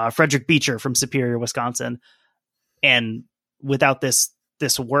Frederick Beecher from Superior, Wisconsin? And without this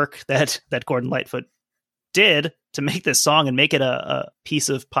work that Gordon Lightfoot did to make this song and make it a piece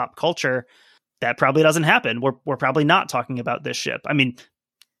of pop culture, that probably doesn't happen. We're probably not talking about this ship. I mean,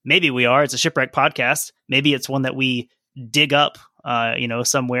 maybe we are. It's a shipwreck podcast. Maybe it's one that we dig up,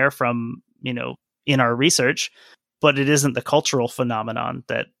 somewhere from, in our research, but it isn't the cultural phenomenon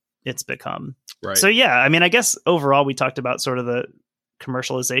that it's become. Right. So, yeah, I mean, I guess overall we talked about sort of the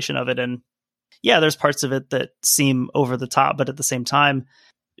commercialization of it. And yeah, there's parts of it that seem over the top, but at the same time,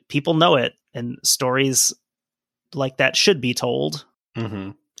 people know it, and stories like that should be told.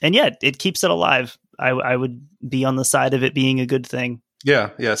 Mm-hmm. And yet it keeps it alive. I would be on the side of it being a good thing.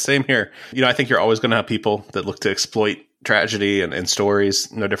 Yeah, same here. I think you're always going to have people that look to exploit tragedy and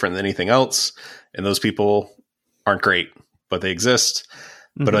stories, no different than anything else. And those people aren't great, but they exist.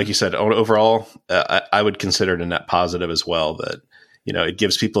 Mm-hmm. But like you said, overall, I would consider it a net positive as well, that, it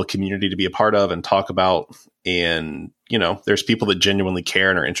gives people a community to be a part of and talk about. And, there's people that genuinely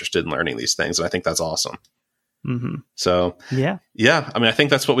care and are interested in learning these things. And I think that's awesome. Mm-hmm. So, yeah. I mean, I think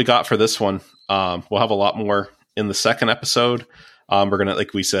that's what we got for this one. We'll have a lot more in the second episode. We're going to,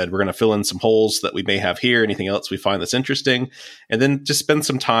 like we said, we're going to fill in some holes that we may have here, anything else we find that's interesting, and then just spend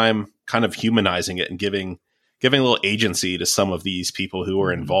some time kind of humanizing it and giving a little agency to some of these people who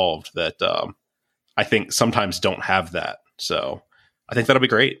are involved that I think sometimes don't have that. So I think that'll be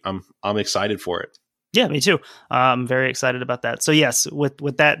great. I'm excited for it. Yeah, me too. I'm very excited about that. So yes,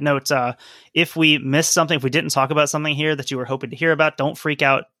 with that note, if we missed something, if we didn't talk about something here that you were hoping to hear about, don't freak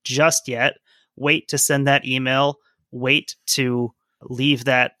out just yet. Wait to send that email. Wait to leave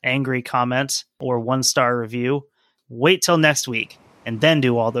that angry comment or 1-star review. Wait till next week and then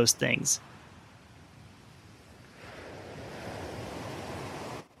do all those things.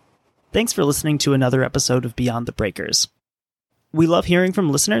 Thanks for listening to another episode of Beyond the Breakers. We love hearing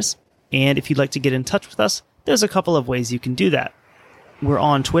from listeners. And if you'd like to get in touch with us, there's a couple of ways you can do that. We're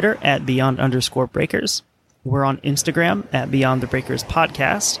on Twitter at Beyond_Breakers. We're on Instagram at Beyond the Breakers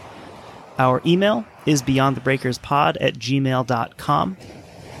Podcast. Our email is beyondthebreakerspod@gmail.com.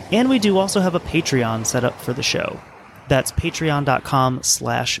 And we do also have a Patreon set up for the show. That's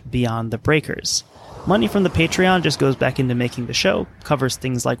patreon.com/beyondthebreakers. Money from the Patreon just goes back into making the show, covers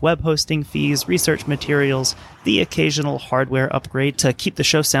things like web hosting fees, research materials, the occasional hardware upgrade to keep the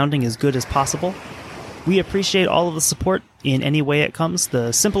show sounding as good as possible. We appreciate all of the support in any way it comes.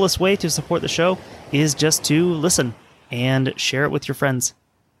 The simplest way to support the show is just to listen and share it with your friends.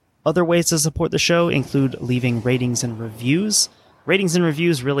 Other ways to support the show include leaving ratings and reviews. Ratings and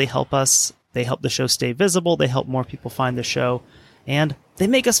reviews really help us. They help the show stay visible, they help more people find the show, and they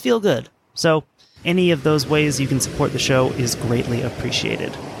make us feel good. So any of those ways you can support the show is greatly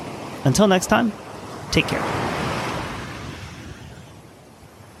appreciated. Until next time, take care.